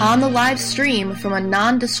On the live stream from a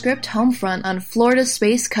nondescript homefront on Florida's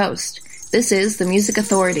Space Coast, this is the Music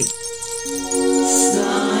Authority.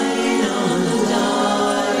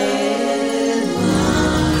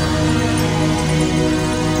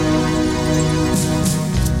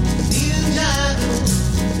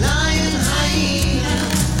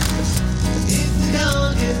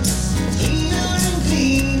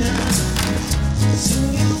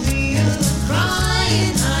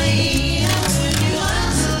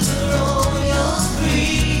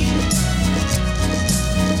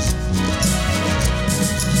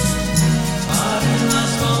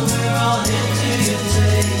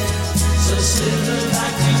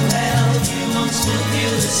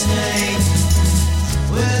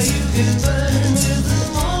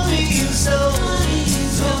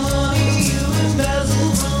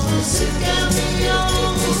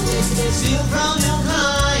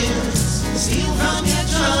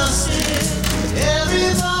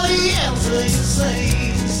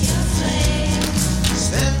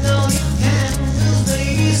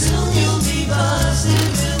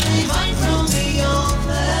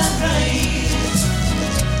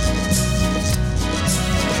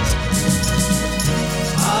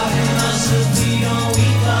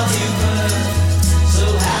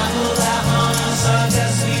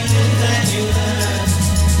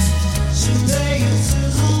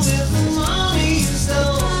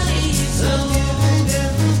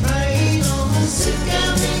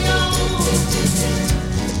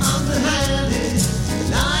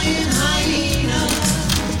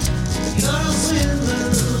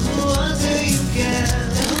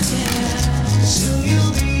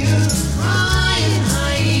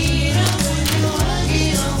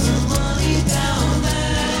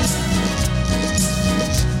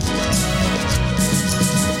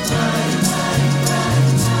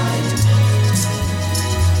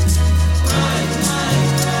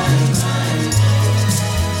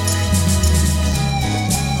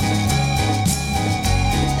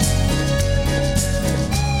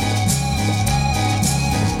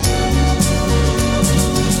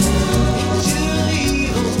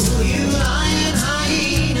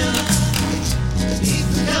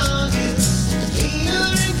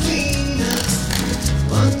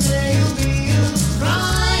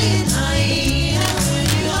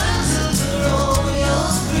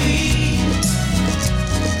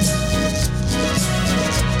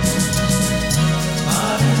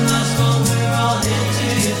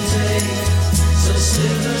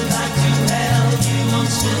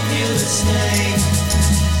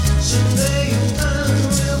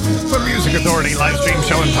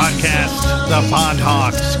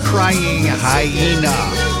 Crying Hyena.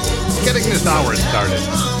 Getting this hour started.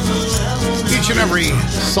 Each and every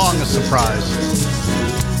song a surprise.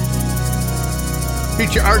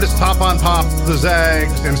 Feature artists Top on Pop, The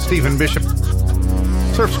Zags, and Stephen Bishop.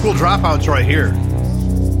 Surf School Dropouts right here.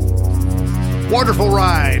 Wonderful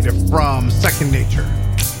Ride from Second Nature.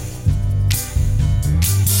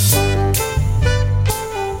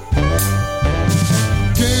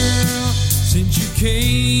 Girl, since you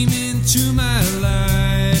came into my life,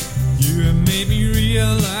 you have made me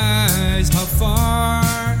realize how far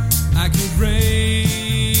I could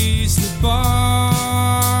raise the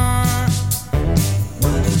bar.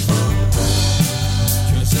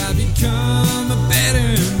 'Cause I've become a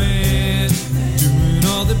better man, doing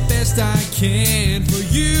all the best I can for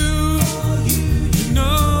you. You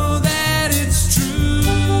know that it's true.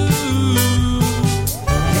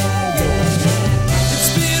 It's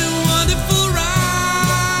been a wonderful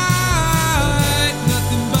ride,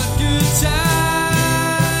 nothing but good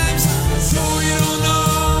times. So you don't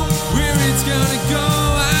know where it's gonna go,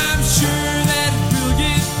 I'm sure that we'll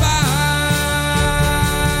get by.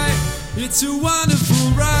 It's a wonderful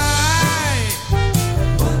ride.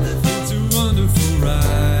 It's a wonderful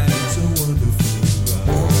ride. It's a wonderful ride.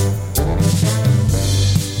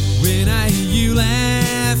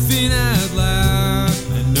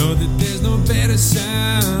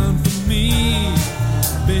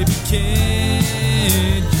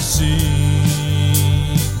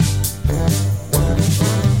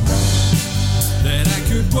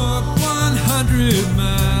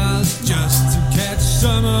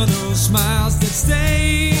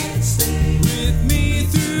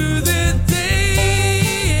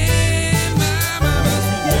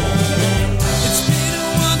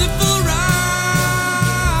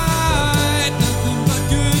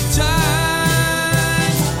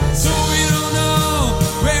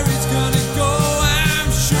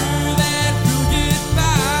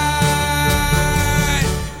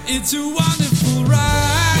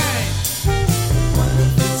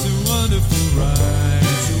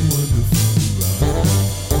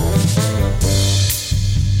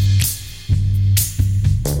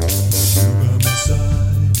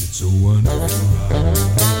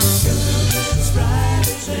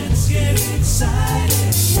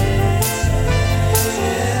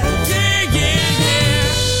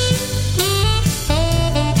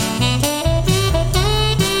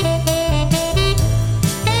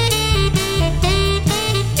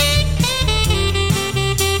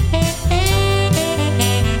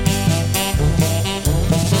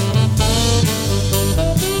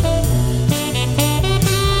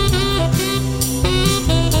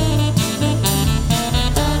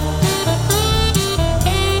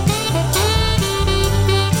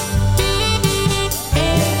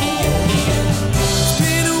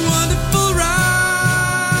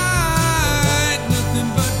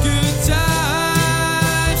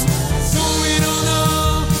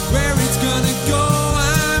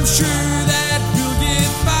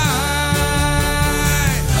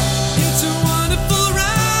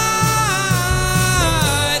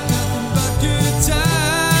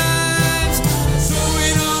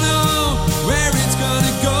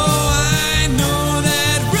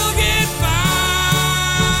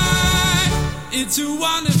 It's a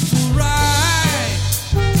wonderful ride.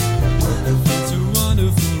 It's a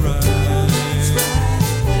wonderful ride.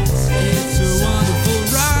 It's a wonderful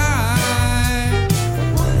ride.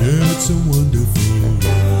 It's a wonderful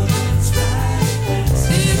ride.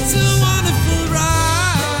 It's a wonderful ride.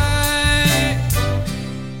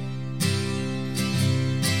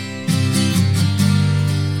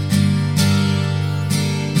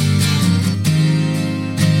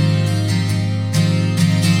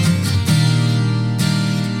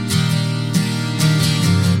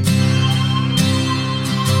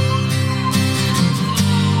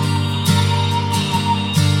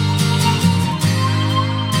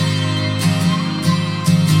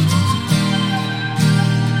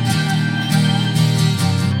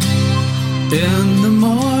 In the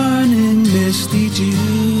morning, misty dew,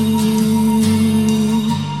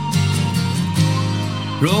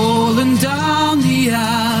 rolling down the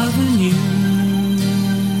avenue.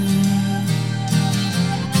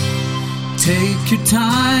 Take your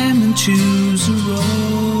time and choose a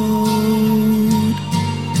road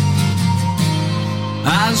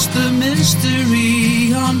as the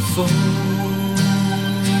mystery unfolds.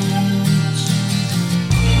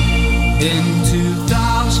 In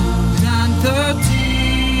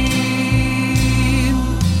 2013,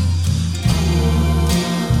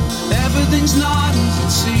 everything's not as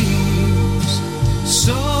it seems.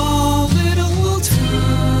 So little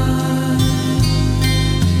time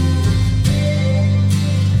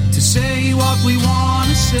to say what we want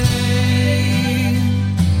to say.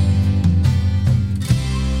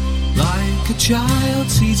 Like a child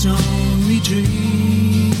sees only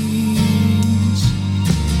dreams.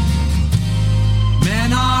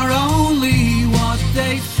 Men are only what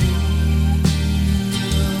they feel.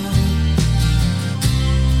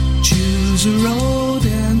 Choose a road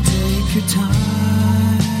and take your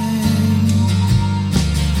time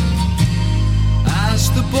as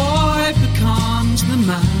the boy becomes the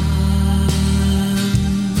man.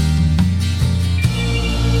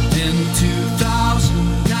 In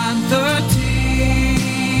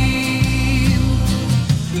 2013,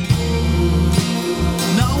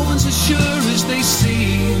 no one's as sure as they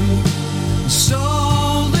seem. So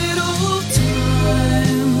little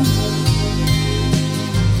time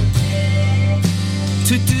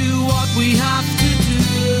to do what we have to do.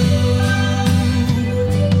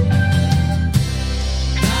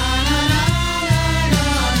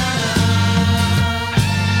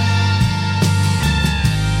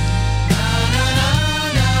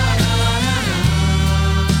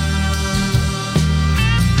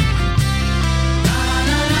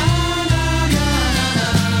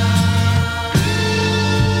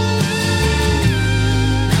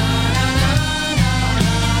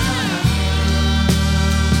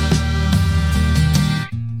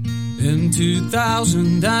 In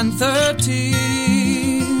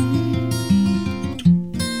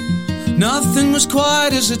 2013, nothing was quite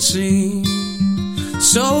as it seemed.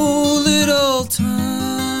 So little time.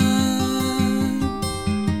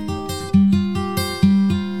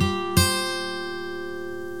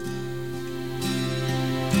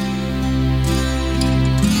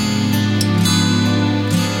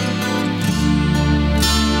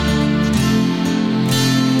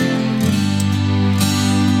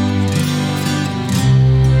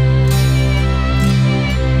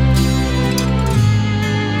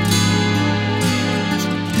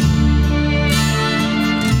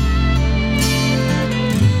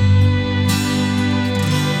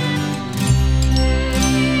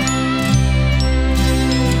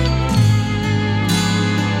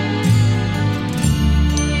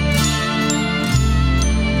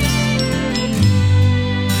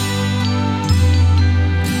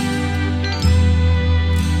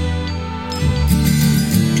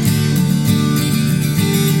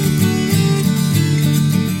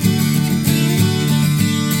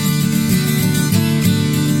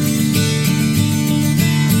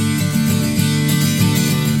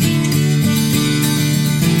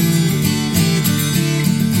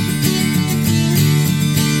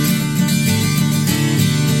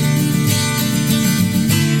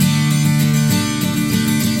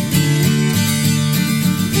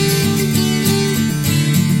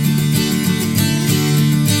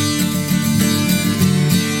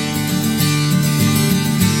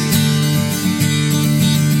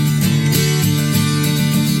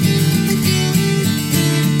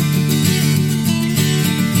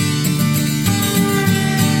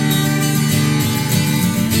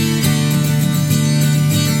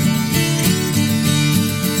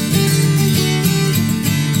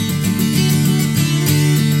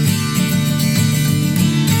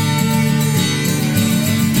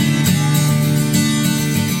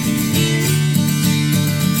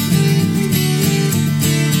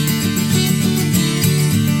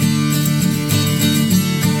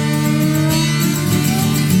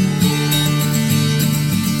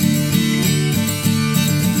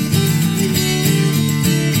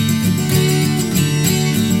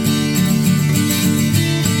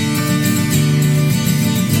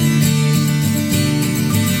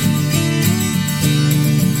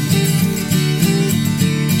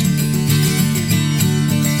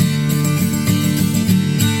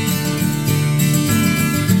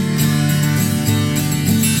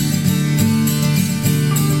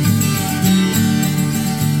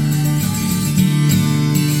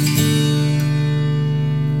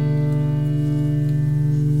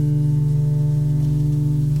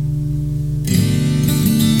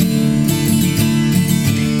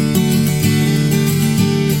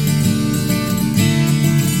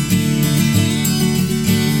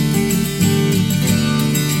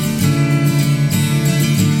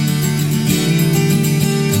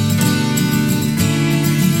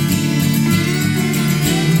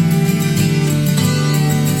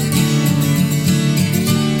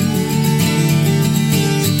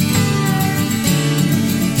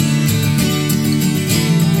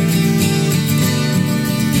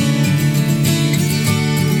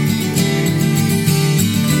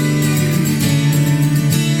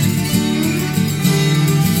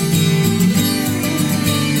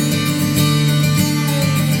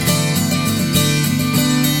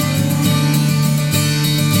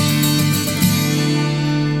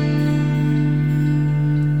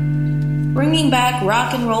 bringing back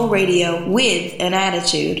rock and roll radio with an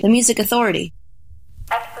attitude. The Music Authority.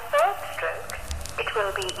 At the third stroke, it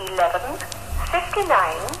will be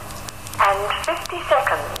 11:59 and 50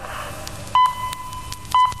 seconds.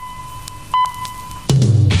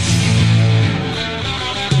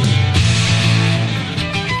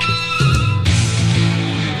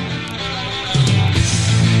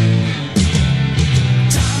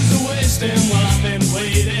 While I've been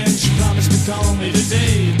waiting, she promised to call me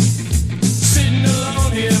today. Sitting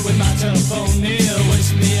alone here with my telephone near,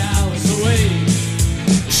 wasting the hours away.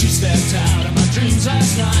 She stepped out of my dreams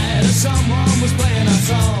last night as someone was playing our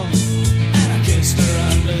song, and I kissed her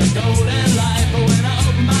under the golden light. But when I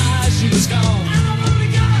opened my eyes, she was gone. And I've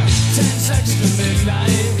only got 10 seconds to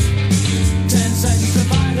midnight, 10 seconds to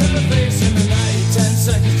find her face in the night, 10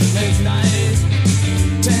 seconds to midnight,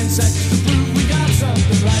 10 seconds to prove we got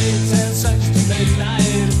something right, 10 seconds to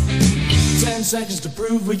midnight, 10 seconds to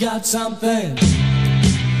prove we got something.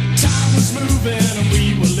 Time was moving and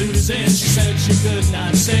we were losing. She said she could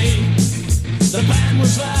not stay. The band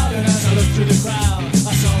was loud and as I looked through the crowd,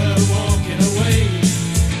 I saw her walking away.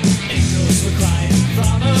 Angels were crying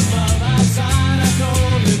from above. Outside I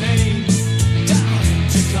called her name, down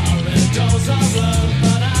into corridors of love,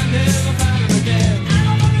 but I never found her again. And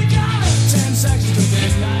I've only got 10 seconds to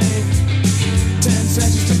midnight, 10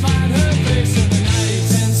 seconds to find her face in the night,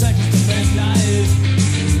 10 seconds to midnight,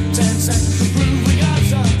 10 seconds to prove we got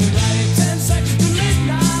something right, 10 seconds to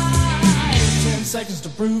midnight, 10 seconds to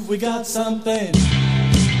prove we got something.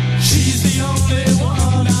 She's the only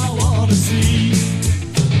one I wanna see,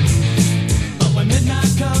 but when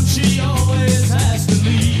midnight comes she always has to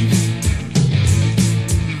leave.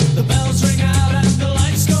 The bells ring out and the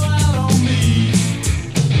lights go out on me.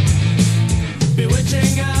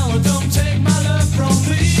 Bewitching hour, don't take my love from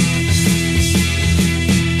me.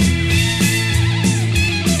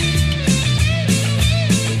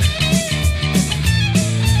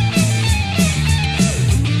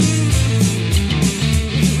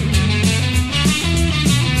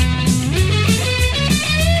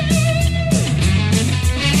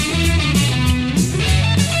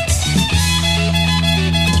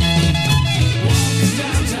 Walking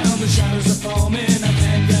downtown, the shadows are forming. I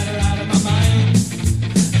can't get her out of my mind.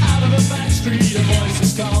 Out of a back street, a voice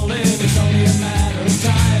is calling. It's only a matter of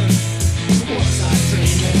time. Was I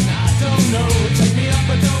dreaming? I don't know. Take me up,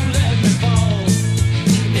 but don't let me fall.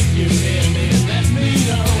 If you hear me, let me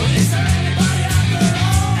know. Is there anybody out there?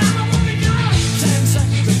 Oh, I've only got 10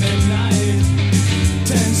 seconds to midnight,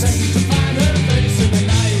 10 seconds to find her face in the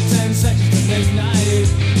night, 10 seconds to midnight.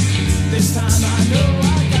 This time I know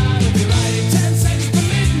I gotta be right. 10 seconds to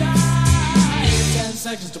midnight, 10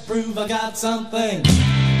 seconds to prove I got something.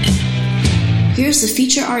 Here's the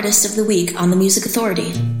feature artist of the week on the Music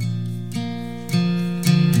Authority.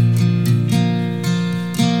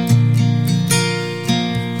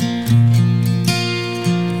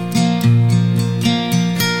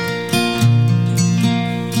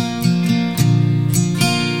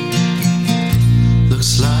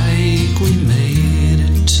 Looks like we made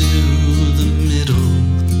it to the middle.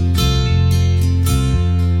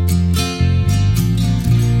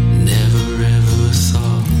 Never ever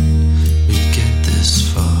thought we'd get this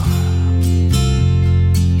far.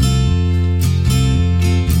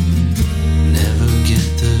 Never get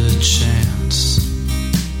the chance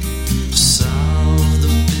to solve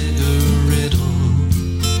the bigger riddle.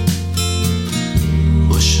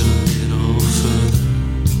 Push a little further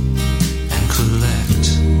and collect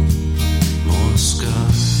more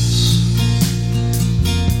scars.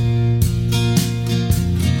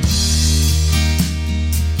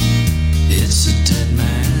 It's a dead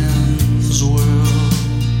man's world.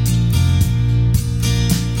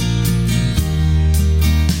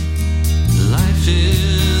 Life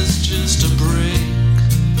is just a break.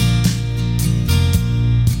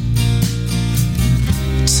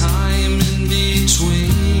 Time in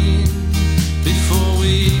between before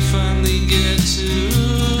we finally get to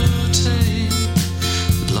take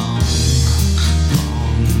long,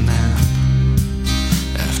 long nap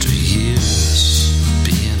after years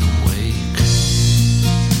being awake.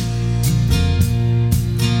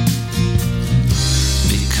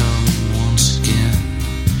 Become once again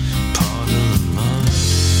part of the mud.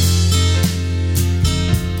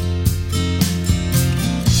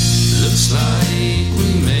 Looks like we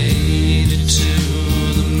made it to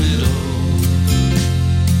the middle.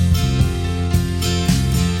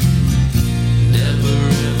 Never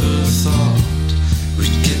ever thought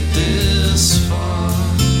we'd get this far.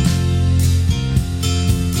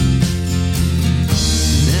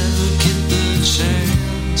 Never get the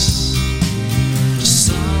chance to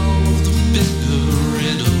solve the bigger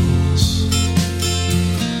riddles.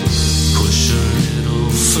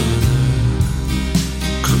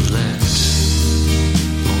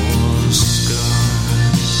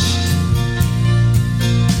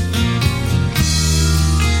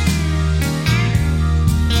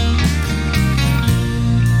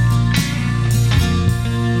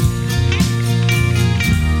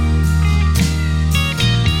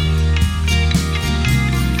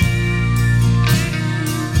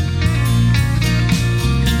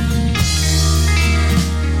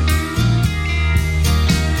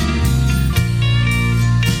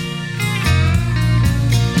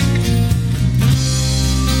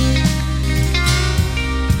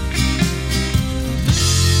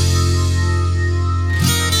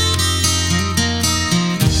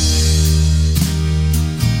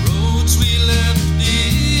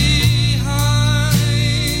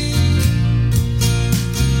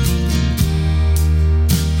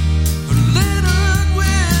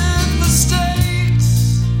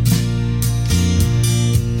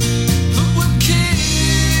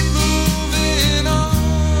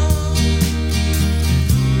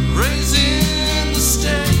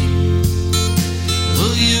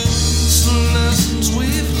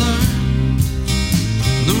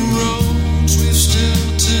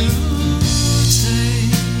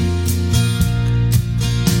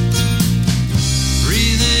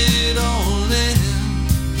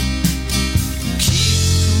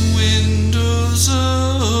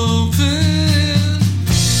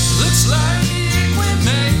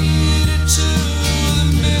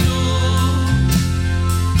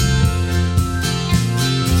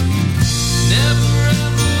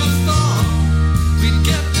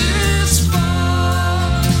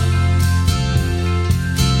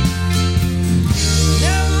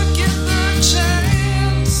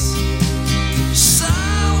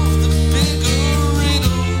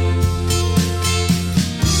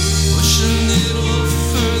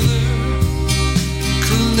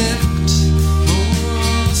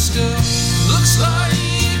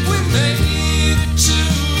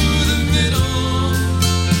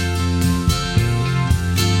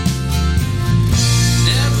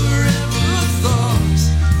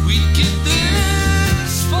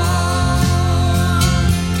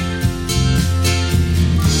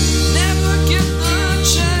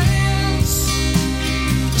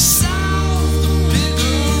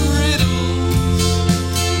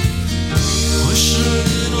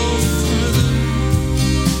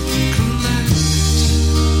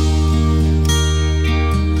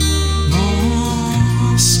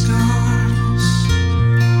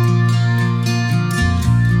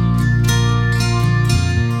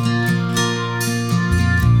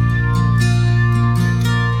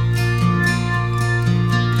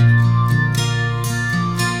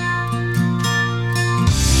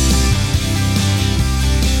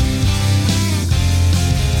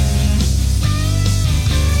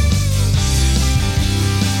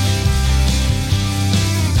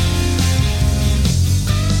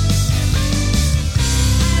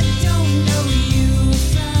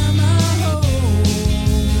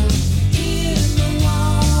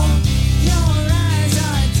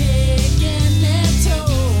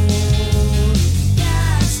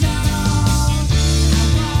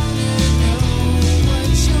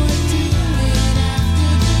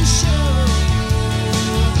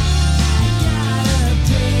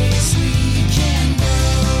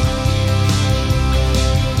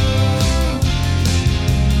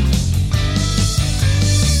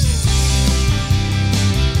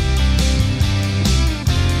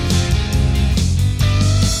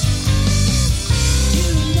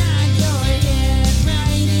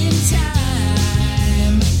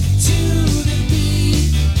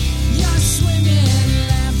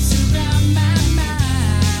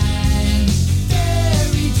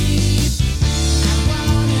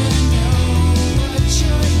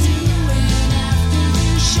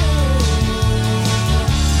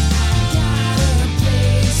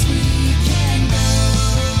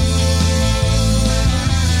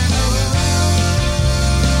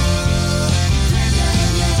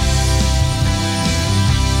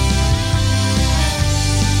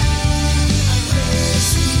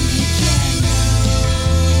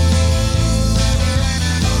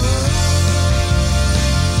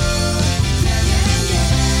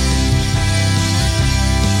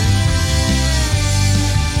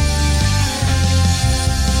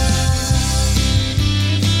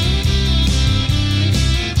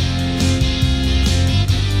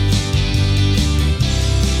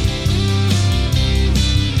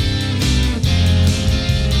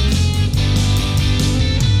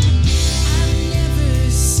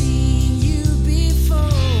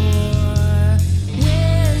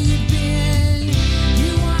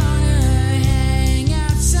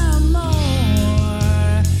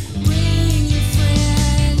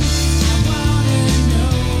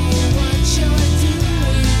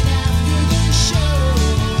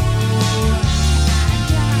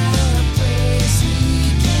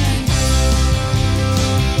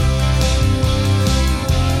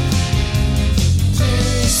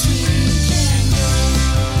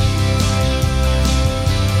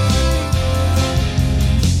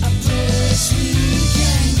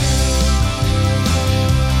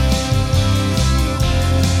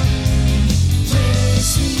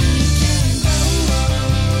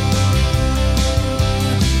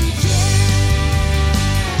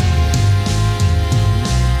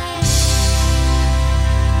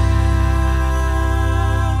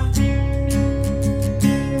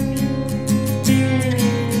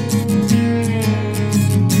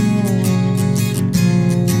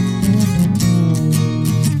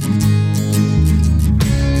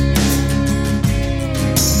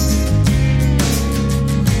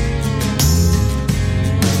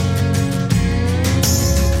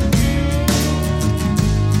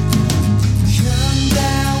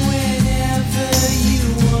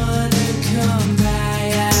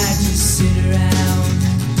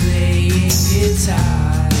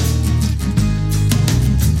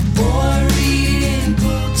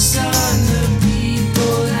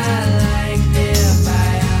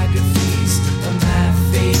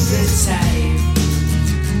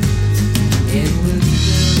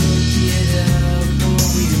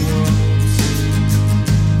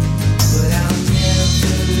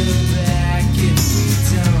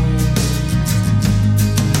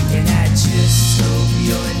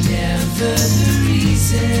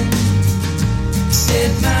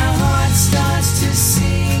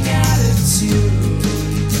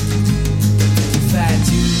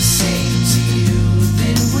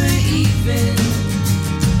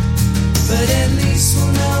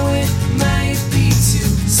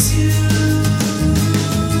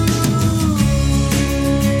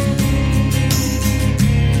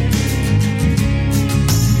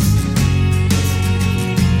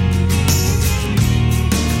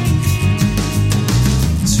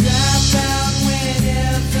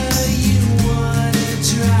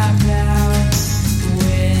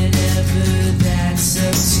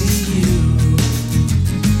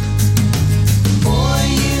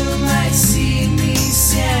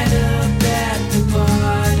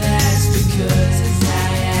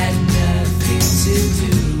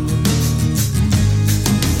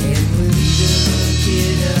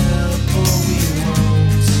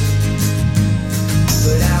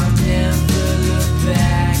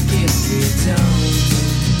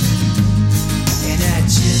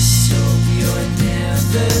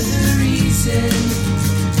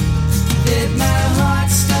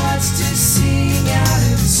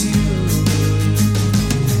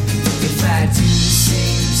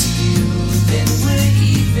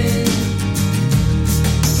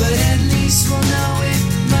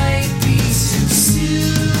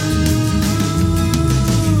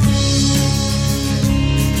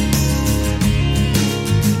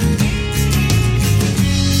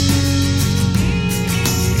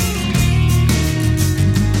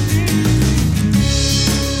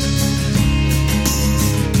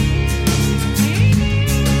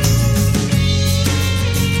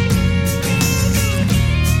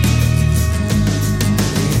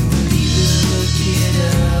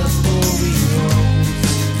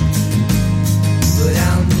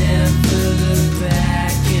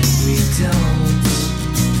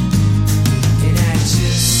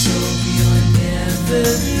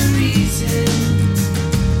 discover the reason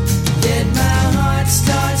that my heart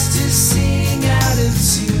starts to sing out of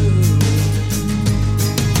tune.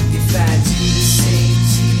 If I do the same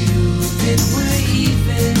to you, then we're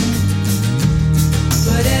even.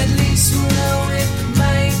 But at least we'll know it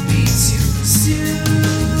might be too soon.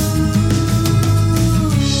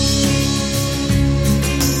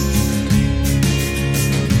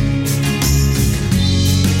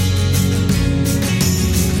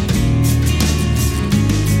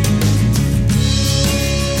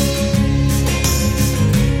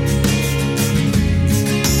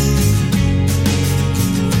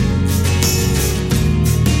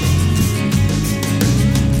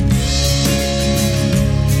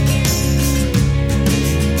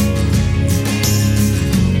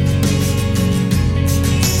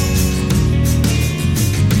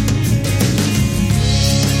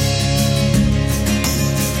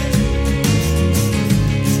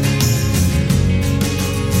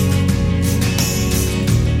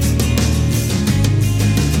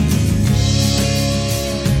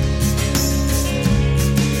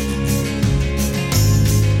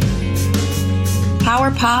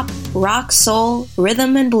 Power pop, rock, soul,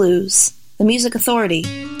 rhythm, and blues. The Music Authority.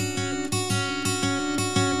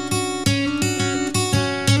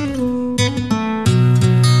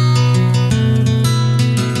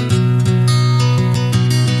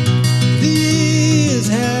 The years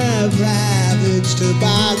have ravaged her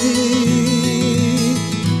body,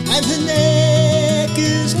 and her neck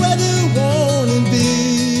is where the warning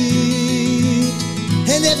beat,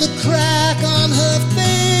 and every crack on her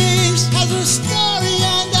face has a story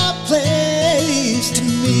and a place. To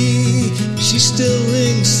me, she still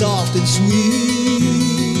rings soft and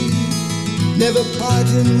sweet, never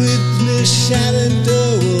parting with Miss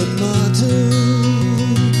Shenandoah Martin.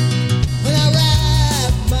 When I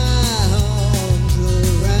wrap my arms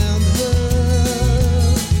around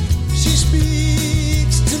her, she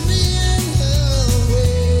speaks to me in her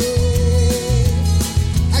way,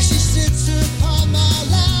 as she sits upon my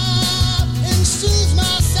lap and soothes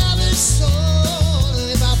my savage soul. And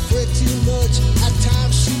if I fret too much, at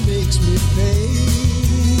times she makes me pay.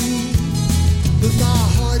 Put my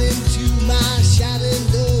heart into my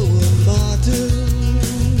Shenandoah Martin.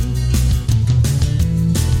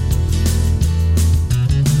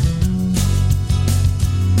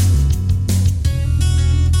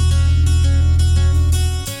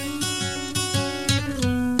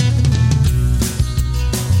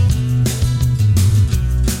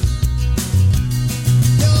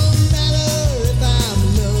 No matter if I'm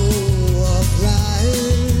low or flying,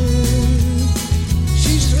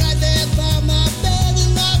 she's right there by my bed in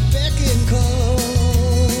my beck and call.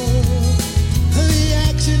 Her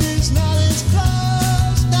reaction is not as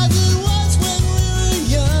close as it was when we were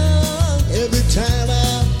young. Every time I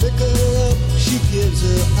pick her up, she gives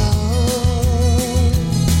her all.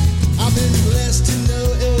 I've been blessed to know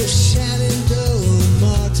a Shenandoah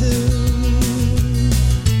Martin.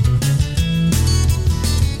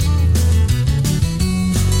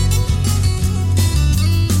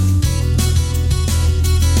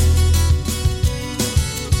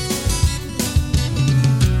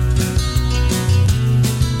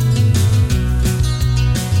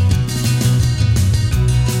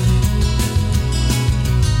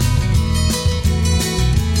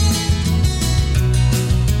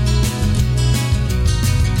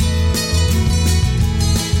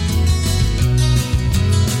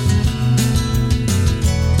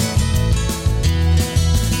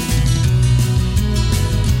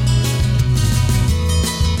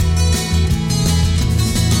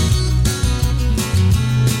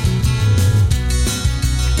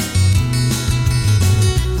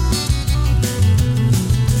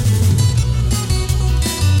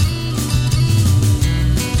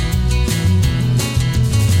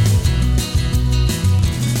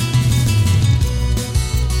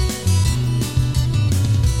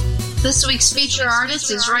 This week's feature artist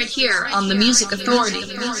is right here on The Music Authority. Right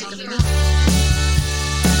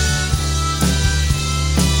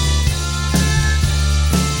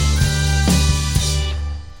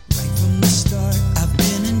from the start, I've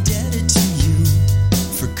been indebted to you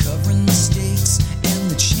for covering mistakes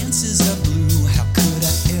and the chances I blew. How could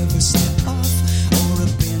I ever step off or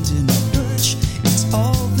abandon a perch? It's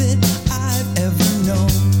all that I've ever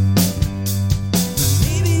known. But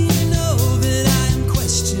maybe you know that I am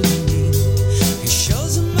questioning. It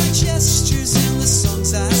shows in my gestures and the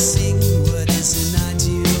songs I sing.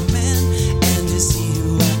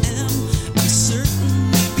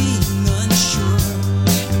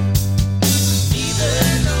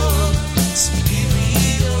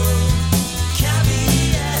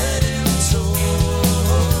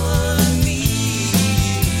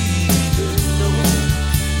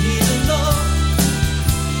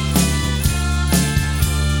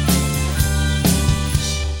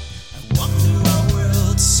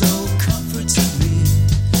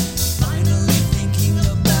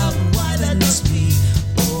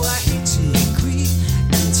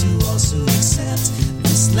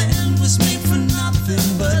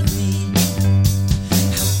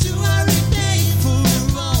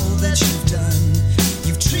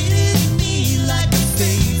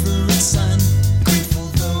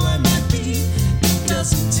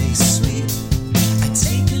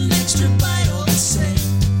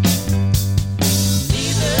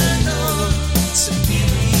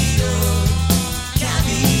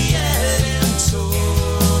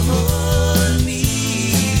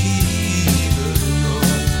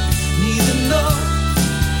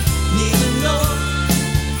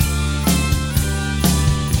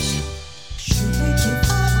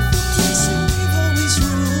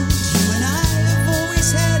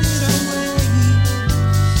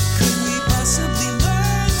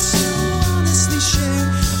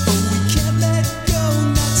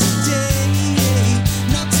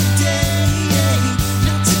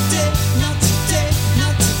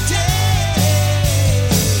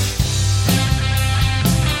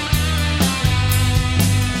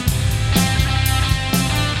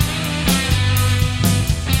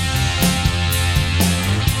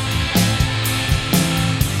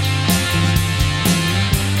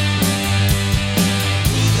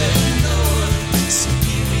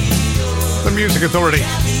 Music Authority.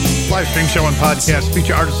 Live stream show and podcast.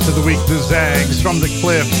 Feature artists of the week, The Zags, From the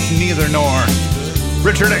Cliff, Neither Nor.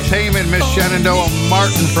 Richard X. Heyman, Miss Shenandoah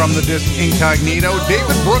Martin from the disc Incognito.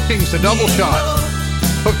 David Brookings, A Double Shot.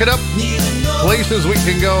 Hook It Up. Places We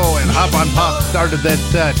Can Go. And Hop on Pop started that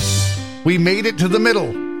set. We made it to the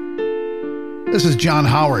middle. This is John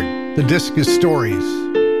Howard. The disc is Stories.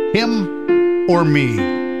 Him or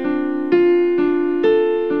Me?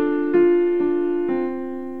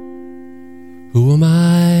 Who am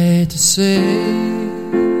I to say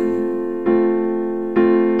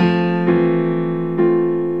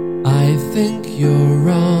I think you're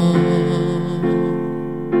wrong?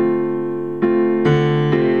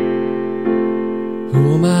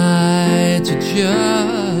 Who am I to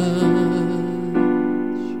judge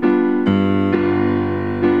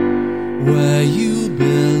where you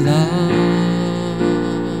belong?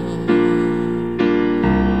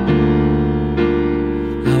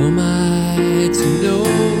 How am I to know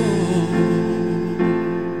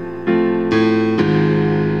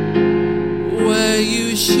where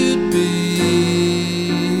you should be?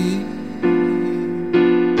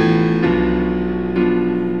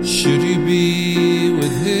 Should you be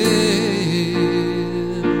with him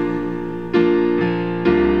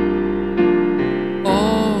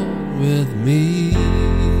or with me?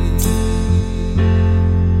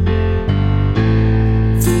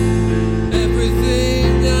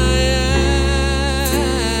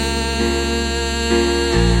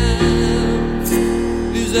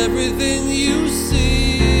 Everything you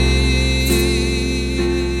see,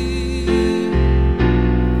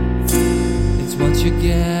 it's what you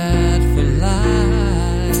get for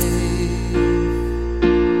life.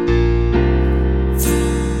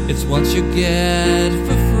 It's what you get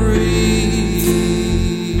for free.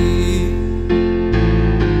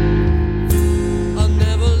 I'll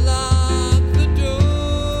never lock the door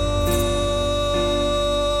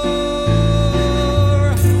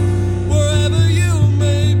wherever you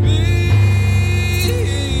may be.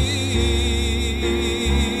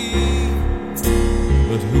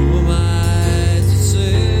 But who am I to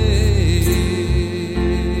say?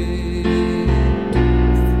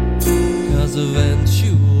 'Cause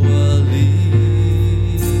eventually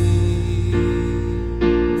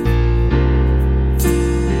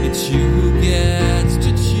it's you who gets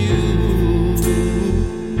to choose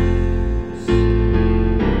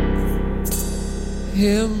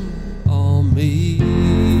him or me.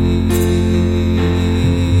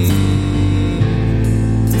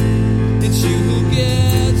 It's you who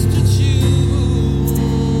gets to choose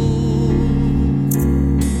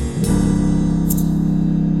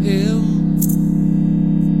him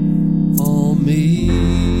or me.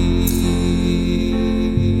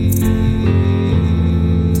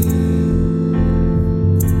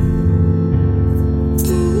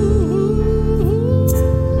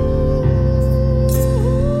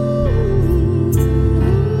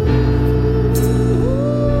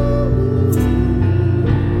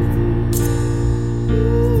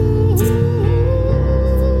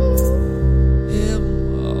 Him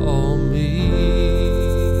or me.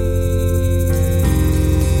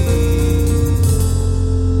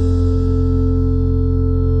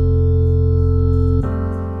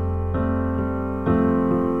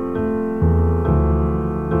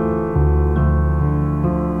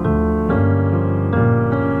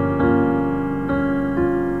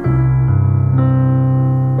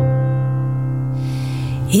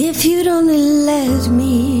 If you'd only let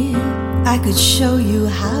me, I could show you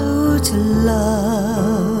how to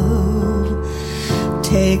love.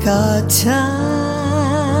 Take our time,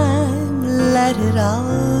 let it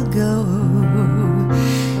all go.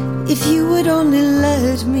 If you would only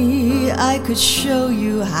let me, I could show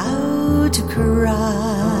you how to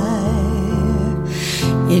cry.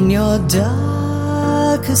 In your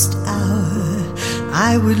darkest hour,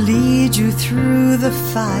 I would lead you through the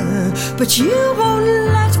fire, but you won't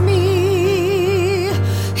let me.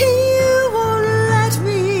 You won't let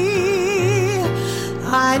me.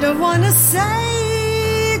 I don't want to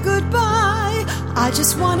say goodbye. I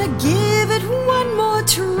just want to give it one more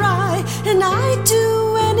try. And I'd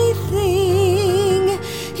do anything.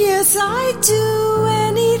 Yes, I'd do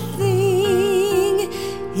anything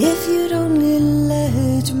if you'd only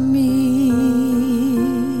let me.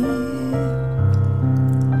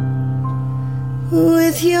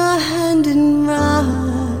 With your hand in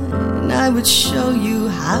mine, I would show you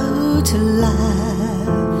how to laugh.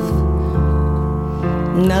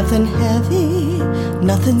 Nothing heavy,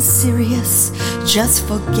 nothing serious. Just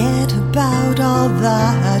forget about all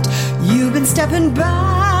that. You've been stepping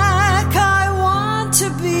back. I want to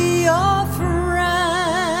be your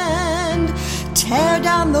friend. Tear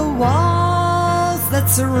down the wall that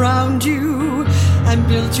surround you and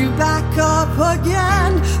build you back up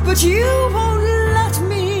again. But you won't let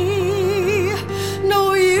me.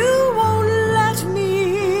 No, you won't let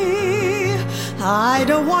me. I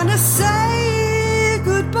don't want to say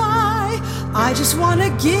goodbye. I just want to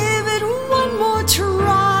give it one more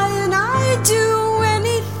try. And I do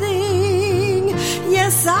anything.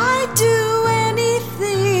 Yes, I do anything.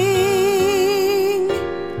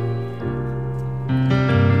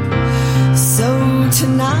 So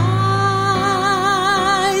tonight,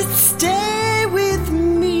 stay with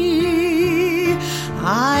me.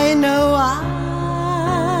 I know I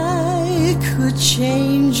could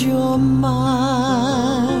change your mind,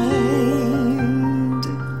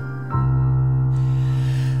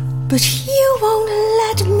 but you won't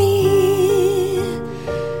let me.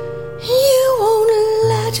 You won't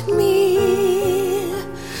let me.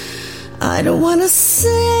 I don't want to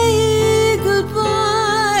say goodbye.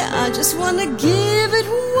 I just want to give it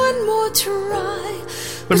one more try.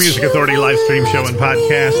 The Music Authority live stream show and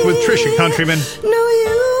podcast with Trisha Countryman.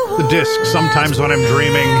 The disc, Sometimes When I'm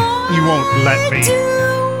Dreaming, You Won't Let Me.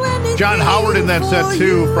 John Howard in that set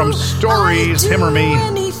too, from Stories, Him or Me.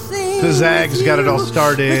 The Zags got it all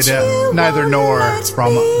started. Neither Nor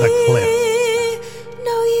from The Cliff.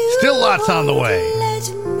 Still lots on the way.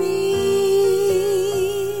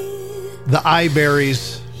 The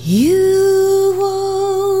Eyeberries.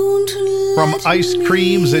 From Ice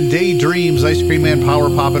Creams and Daydreams, Ice Cream Man, Power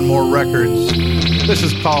Pop, and more records. This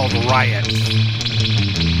is called Riot.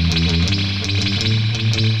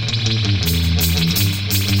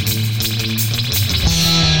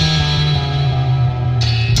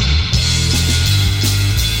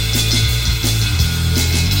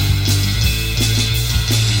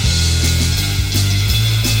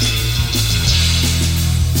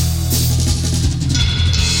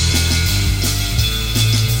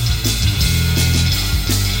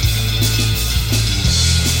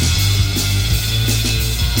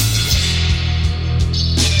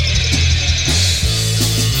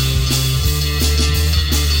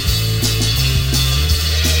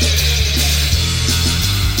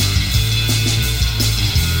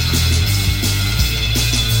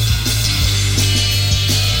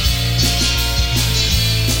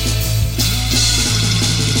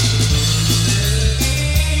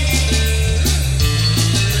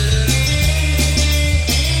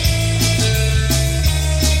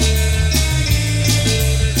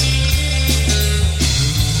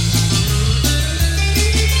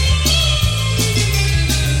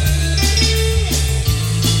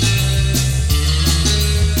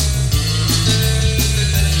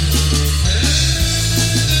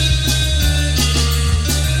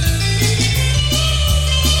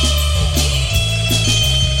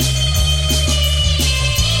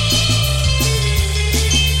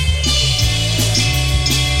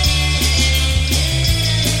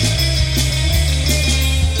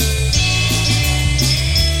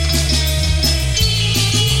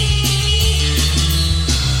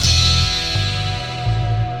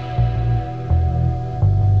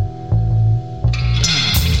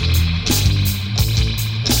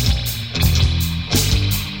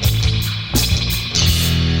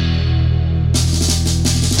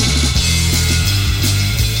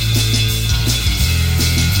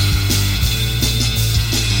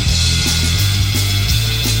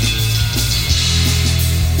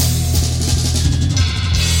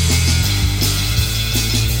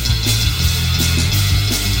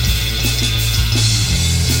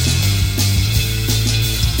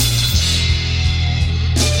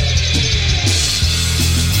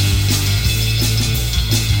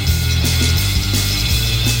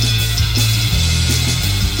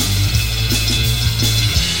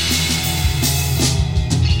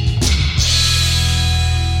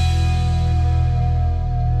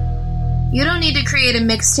 You don't need to create a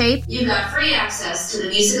mixtape. You got free access to the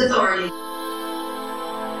Music Authority.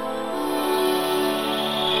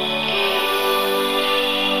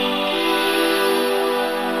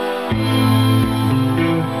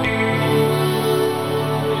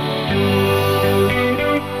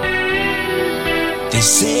 They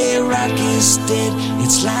say rock is dead,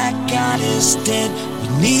 it's like God is dead. We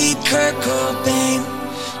need Kurt Cobain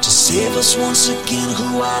to save us once again.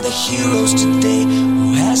 Who are the heroes today?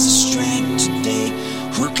 Who has the strength today?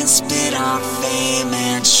 Who can spit on fame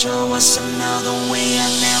and show us another way? I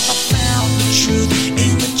never found the truth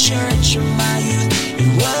in the church of my youth. It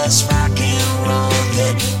was rock and roll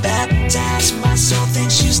that baptized my soul.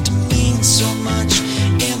 Things used to mean so much.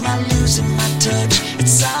 Am I losing my touch?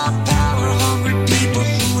 It's our power hungry people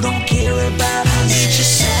who don't care about us. I need your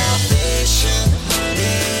salvation,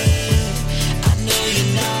 honey. I know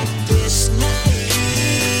you're not this naive.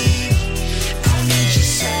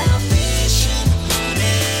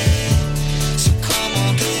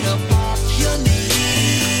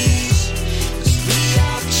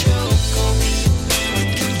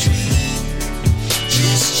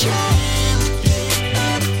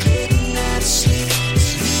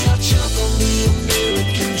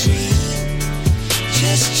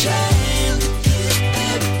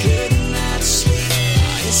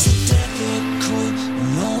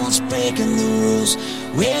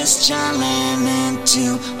 Where's John Lennon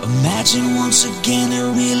to imagine once again? It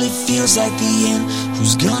really feels like the end.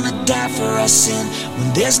 Who's gonna die for our sin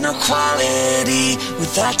when there's no quality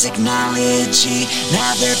without technology?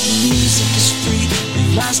 Now that the music is free,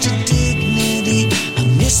 we've lost our dignity. I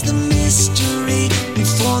miss the mystery.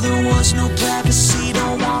 Before there was no privacy.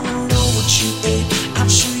 Don't wanna know what you ate. I'm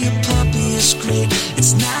sure your puppy is great.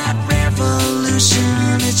 It's not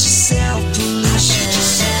revolution, it's just self-pollution. I need your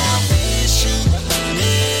salvation, honey.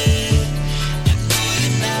 I know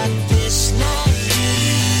you're not this lonely.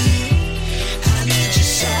 I need your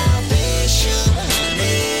salvation,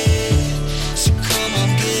 honey. So come on,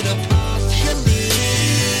 get up off your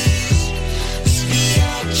knees. We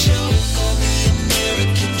all joke on the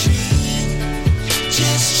American dream.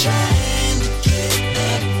 Just trying to get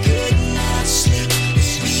a good night's sleep.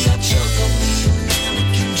 We all joke on the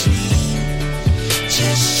American dream.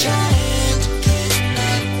 Just trying to get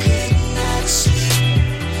a good night's sleep.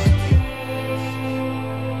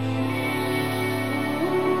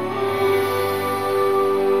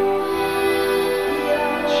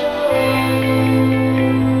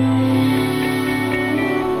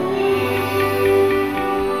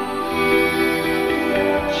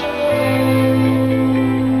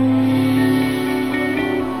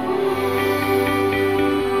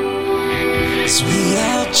 So we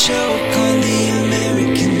all choke on the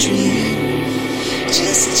American dream.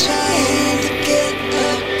 Just trying to get a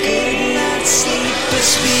good night's sleep. Yes,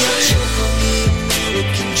 we all choke on the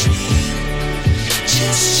American dream. Just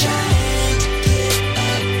trying to get a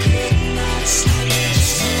good night's sleep. Yes,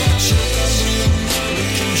 we all choke on the American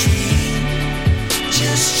dream.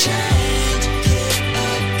 Just trying to get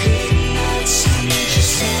a good night's sleep.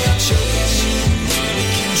 Yes, we all choke on the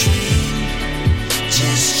American dream.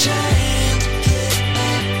 Just trying.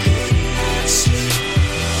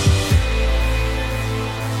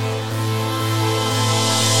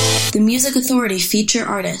 The Music Authority feature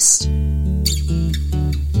artist.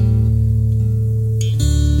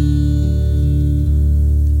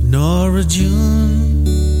 Nora June,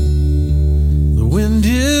 the wind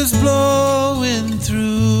is blowing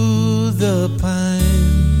through the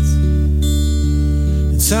pines.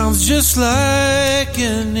 It sounds just like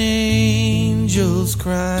an angel's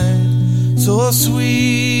cry, so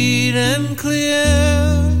sweet and clear,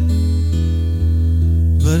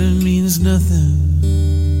 but it means nothing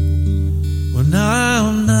when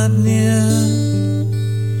I'm not near.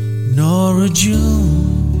 Nora June,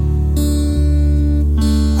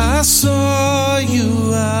 I saw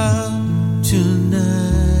you out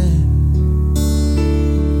tonight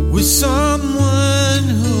with someone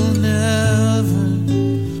who'll never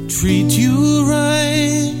treat you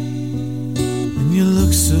right, and you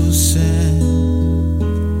look so sad,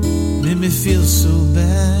 made me feel so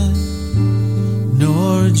bad.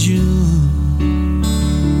 Nora June,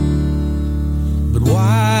 but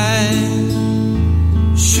why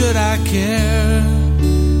should I care?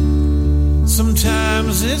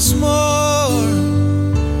 Sometimes it's more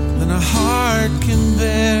than a heart can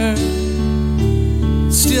bear.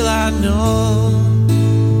 Still I know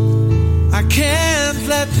I can't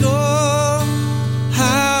let go.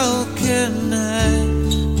 How can I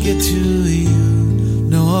get to you,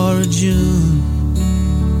 Nora June?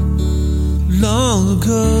 Long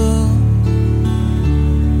ago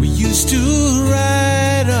we used to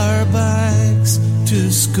ride our bikes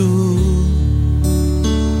to school,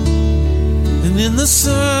 and in the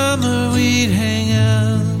summer we'd hang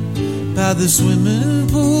out by the swimming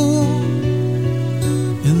pool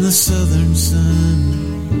in the southern sun.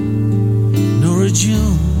 Nora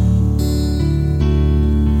June,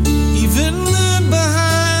 even then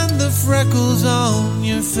behind the freckles on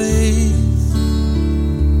your face,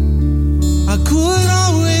 I could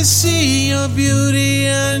always see your beauty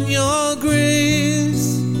and your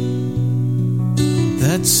grace.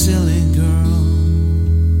 That silly girl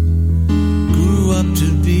grew up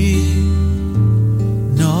to be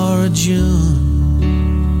Nora June.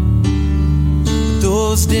 But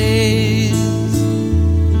those days,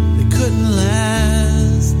 they couldn't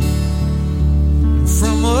last. And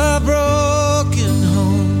from a broken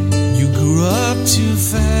home, you grew up too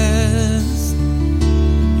fast.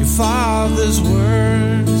 Your father's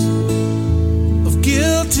words of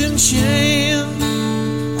guilt and shame,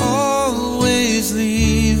 always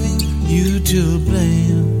leaving you to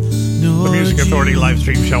blame. The Music Authority live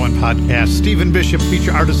stream show and podcast. Stephen Bishop,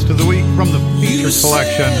 feature artist of the week from the feature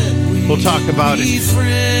selection. We'll talk about it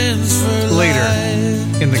later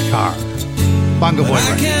in the car. Bongo Boy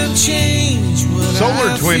Records.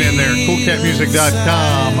 Solar Twin in there.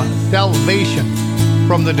 CoolCatMusic.com. Salvation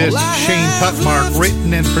from the disc Shane Tutmark,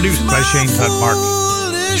 written and produced by Shane Tutmark.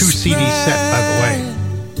 2 CD set, by the way.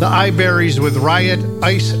 The Eyeberries with Riot,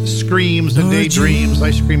 Ice Screams and Daydreams.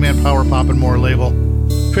 Ice Cream and Power Pop and More label.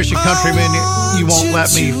 Fishy Countryman, You Won't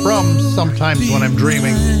Let Me from Sometimes When I'm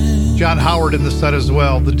Dreaming. John Howard in the set as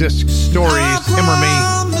well. The disc Stories, Him or Me.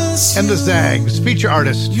 And the Zags, feature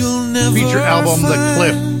artist. Feature album, The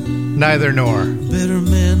Cliff, Neither Nor. Better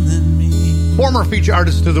man than me. Former feature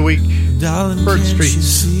artist of the week, Darling, Bird can't Streets. you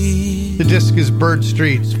see? The disc is Bird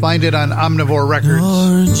Streets. Find it on Omnivore Records.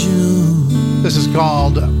 Lord, you This is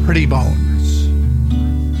called Pretty Bones.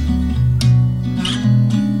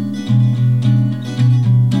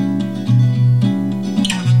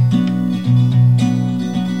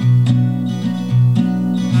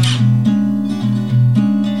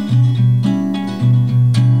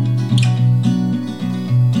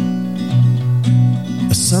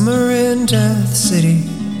 A summer in Death City,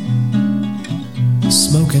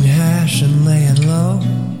 smoking hash and laying low,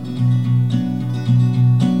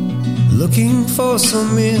 looking for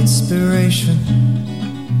some inspiration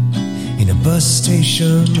in a bus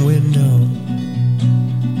station window.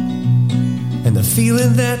 And the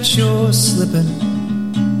feeling that you're slipping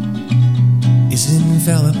is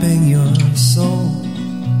enveloping your soul.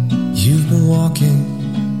 You've been walking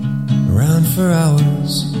around for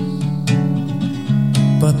hours,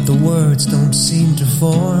 but the words don't seem to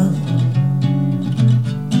form.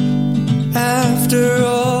 After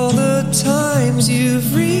all the times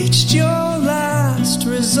you've reached your last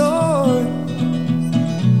resort,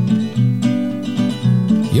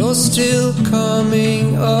 you're still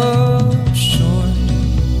coming up short.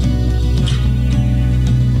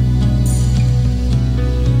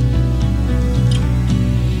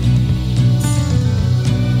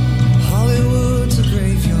 Hollywood's a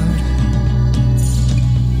graveyard.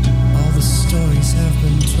 All the stories have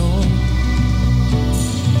been told,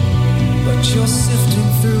 but you're sifting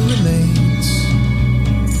through remains,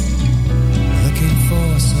 looking for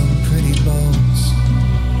some pretty bones.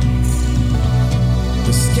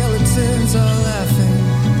 The skeletons are laughing.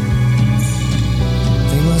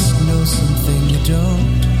 They must know something you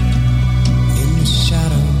don't. In the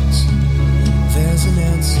shadows, there's an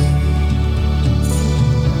answer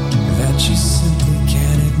that you simply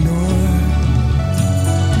can't ignore.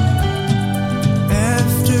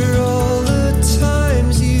 After all the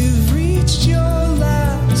times you've reached your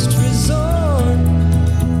last resort,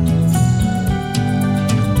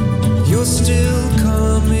 you're still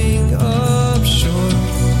coming up short.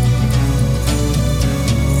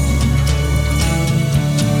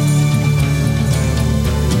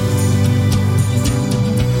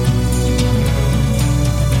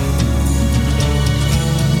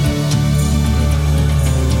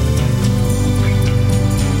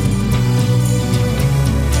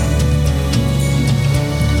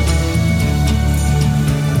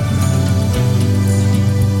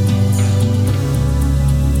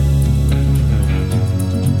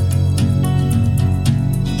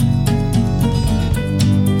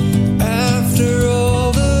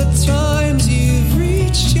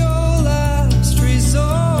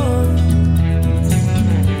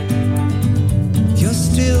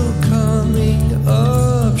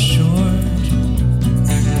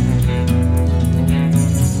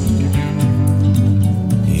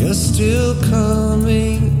 Still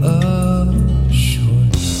coming up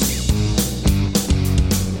short.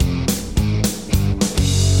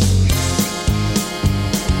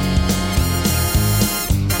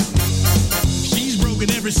 She's broken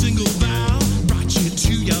every single vow, brought you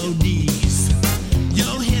to your knees.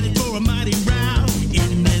 You're headed for a mighty row,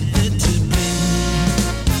 inevitably.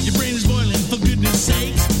 Your brain is boiling, for goodness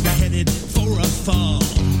sakes. You're headed for a fall.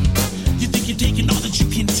 You think you're taking all that you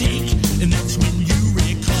can take, and that's when you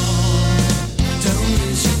don't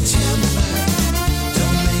lose your temper.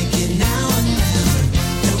 Don't make it now or never.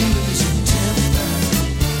 Don't lose your temper.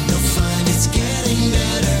 You'll find it's getting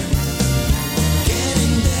better.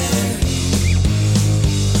 Getting better.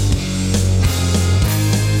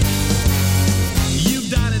 You've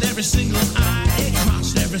dotted every single I,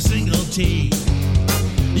 crossed every single T.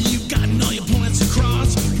 You've gotten all your points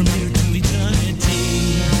across from here to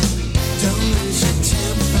eternity. Don't lose your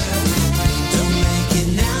temper. Don't make it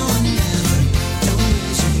now or never.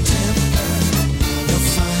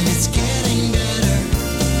 It's getting better,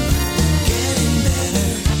 getting better.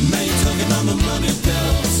 Now you're talking on the money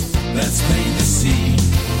bills, that's plain to see.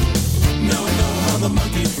 Now I know how the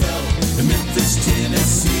monkey felt in Memphis,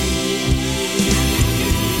 Tennessee.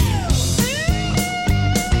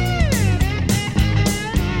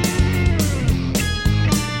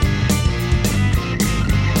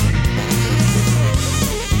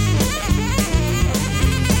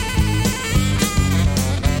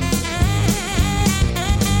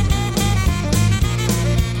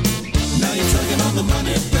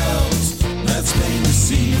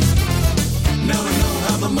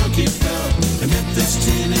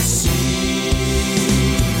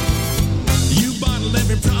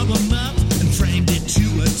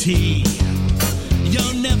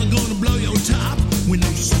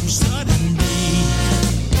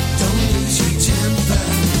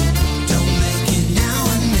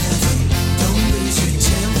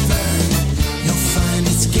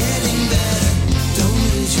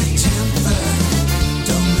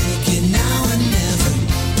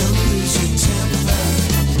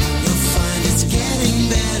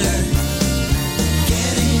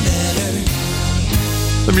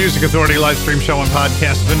 Music Authority live stream show and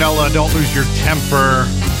podcast. Vanilla, don't lose your temper.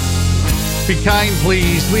 Be kind,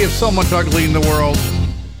 please. We have so much ugly in the world.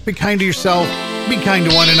 Be kind to yourself. Be kind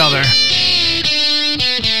to one another.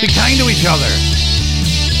 Be kind to each other.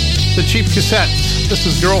 The Cheap Cassettes. This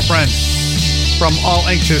is Girlfriend from All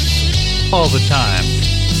Anxious All the Time.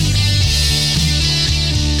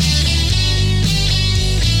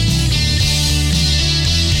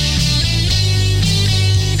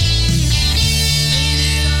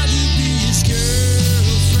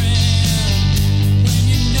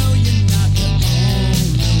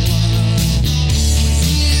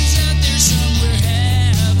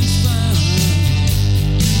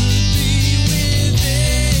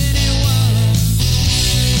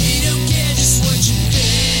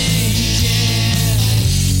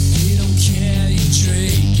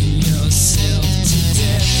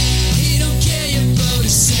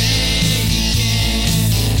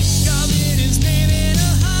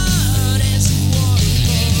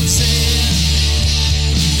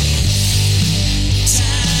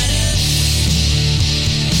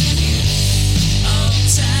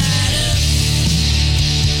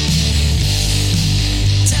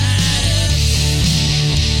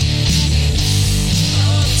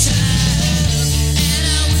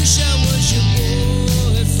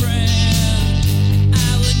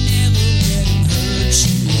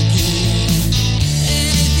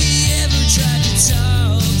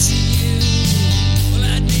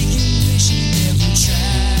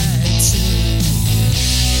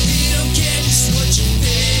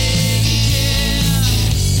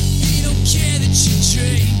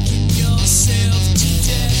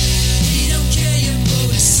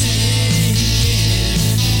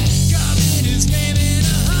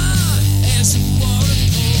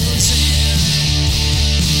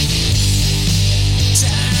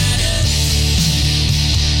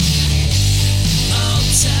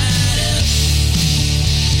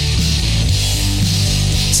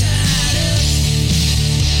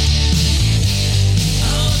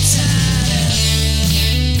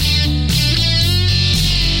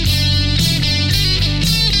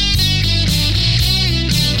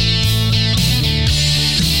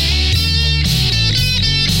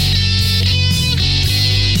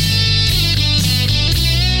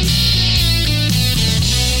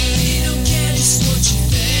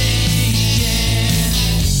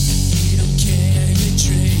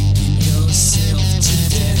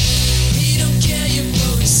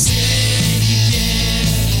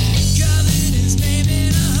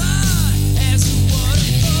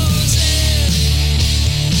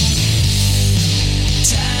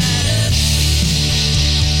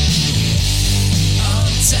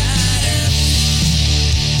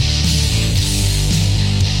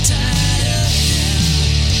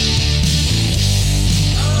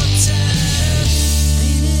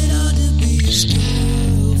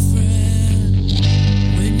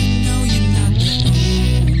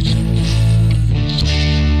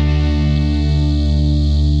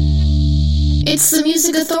 It's the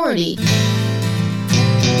Music Authority.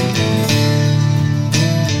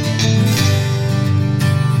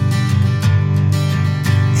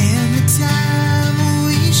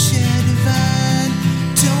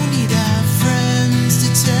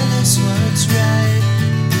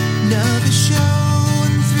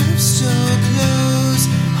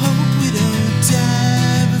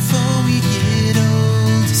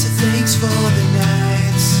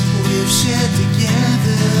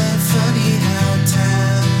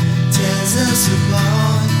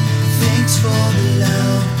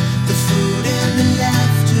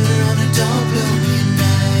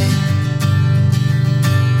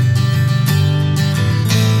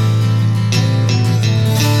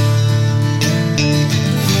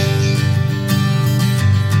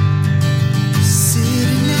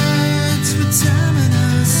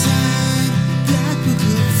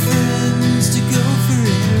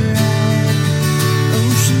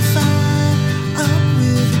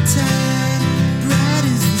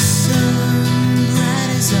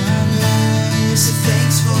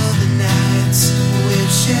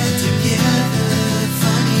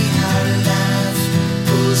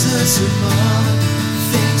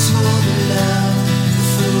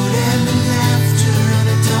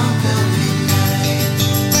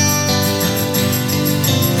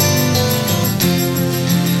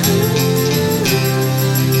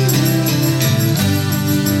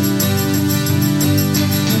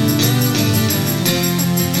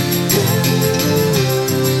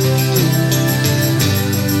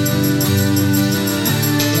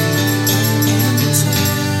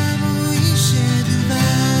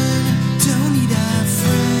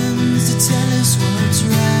 Tell us what's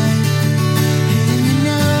right, and you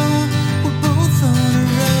know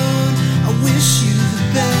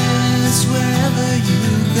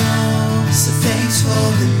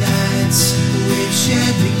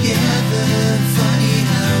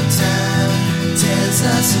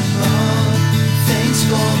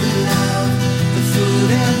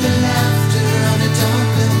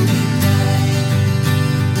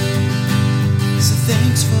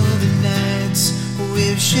the nights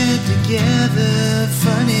we've shared together.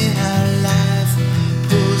 Funny how life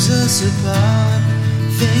pulls us apart.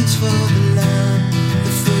 Thanks for the love,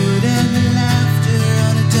 the food and the laugh.